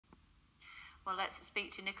Well, let's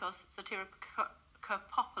speak to Nikos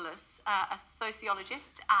Sotirakopoulos, a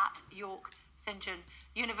sociologist at York St John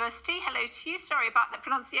University. Hello to you. Sorry about the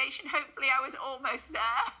pronunciation. Hopefully I was almost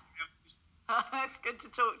there. It's good to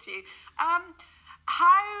talk to you.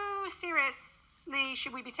 How seriously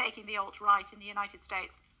should we be taking the alt-right in the United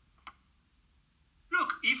States?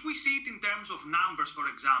 Look, if we see it in terms of numbers, for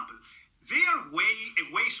example, they are a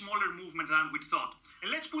way smaller movement than we thought. And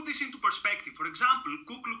let's put this into perspective. For example,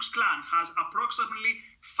 Ku Klux Klan has approximately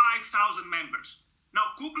 5,000 members.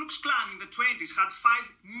 Now, Ku Klux Klan in the 20s had 5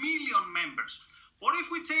 million members. Or if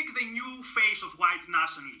we take the new face of white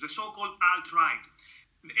nationalism, the so-called alt-right,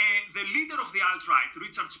 the leader of the alt-right,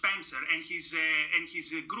 Richard Spencer, and his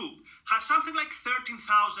group, has something like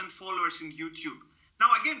 13,000 followers in YouTube. Now,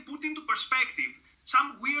 again, put into perspective,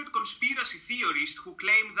 some weird conspiracy theorist who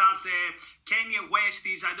claim that Kanye West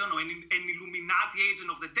is, I don't know, an Illuminati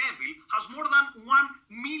agent of the devil, has more than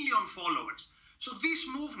 1 million followers. So this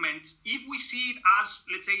movement, if we see it as,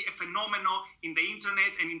 let's say, a phenomenon in the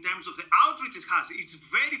internet and in terms of the outreach it has, it's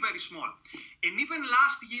very, very small. And even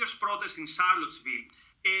last year's protest in Charlottesville,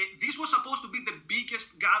 this was supposed to be the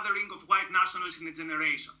biggest gathering of white nationalists in a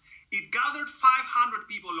generation. It gathered 500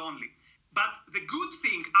 people only. But the good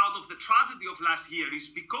thing out of the tragedy of last year is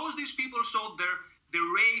because these people showed their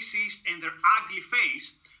racist and their ugly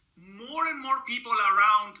face, more and more people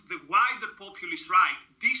around the wider populist right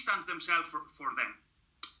distance themselves for them.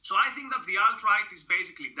 So I think that the alt-right is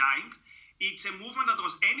basically dying. It's a movement that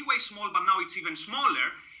was anyway small, but now it's even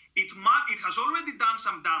smaller. It has already done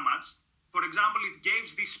some damage. For example, it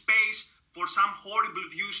gave this space for some horrible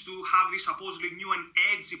views to have this supposedly new and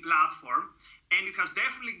edgy platform. And it has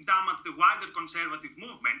definitely damaged the wider conservative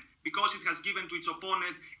movement because it has given to its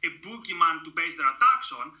opponent a boogeyman to base their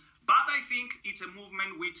attacks on. But I think it's a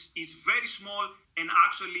movement which is very small and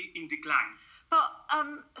actually in decline. But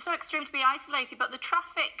so extreme to be isolated, but the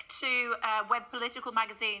traffic to web political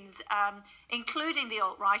magazines, including the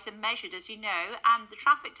alt-right, are measured, as you know, and the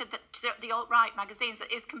traffic to the alt-right magazines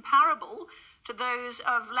is comparable to those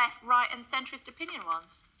of left, right and centrist opinion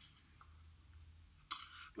ones.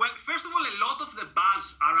 Well, first of all, a lot of the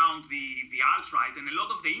buzz around the alt-right and a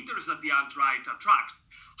lot of the interest that the alt-right attracts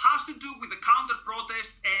has to do with the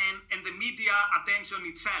counter-protest and the media attention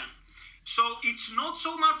itself. So it's not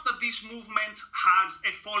so much that this movement has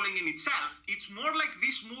a following in itself. It's more like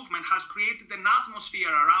this movement has created an atmosphere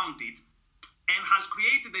around it and has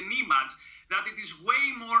created an image that it is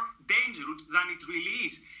way more dangerous than it really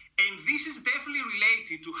is. And this is definitely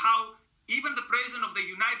related to how even the President of the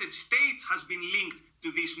United States has been linked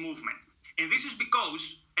to this movement. And this is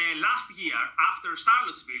because last year, after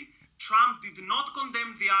Charlottesville, Trump did not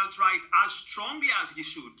condemn the alt-right as strongly as he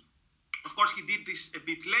should. Of course, he did this a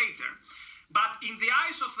bit later. But in the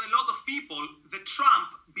eyes of a lot of people, the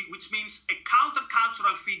Trump, which means a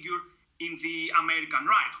countercultural figure in the American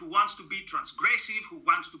right, who wants to be transgressive, who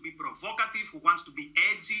wants to be provocative, who wants to be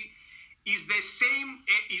edgy, is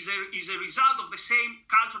a result of the same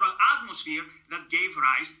cultural atmosphere that gave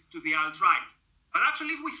rise to the alt-right. But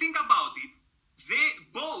actually, if we think about it, they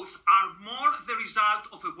both are more the result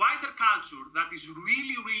of a wider culture that is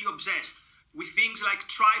really, really obsessed with things like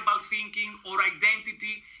tribal thinking or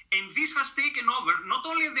identity. And this has taken over not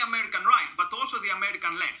only the American right, but also the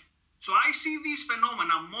American left. So I see this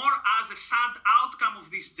phenomena more as a sad outcome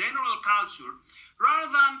of this general culture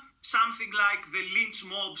rather than something like the lynch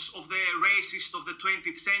mobs of the racists of the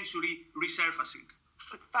 20th century resurfacing.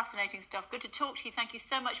 Fascinating stuff. Good to talk to you. Thank you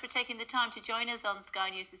so much for taking the time to join us on Sky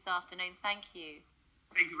News this afternoon. Thank you.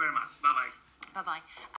 Thank you very much. Bye-bye. Bye-bye.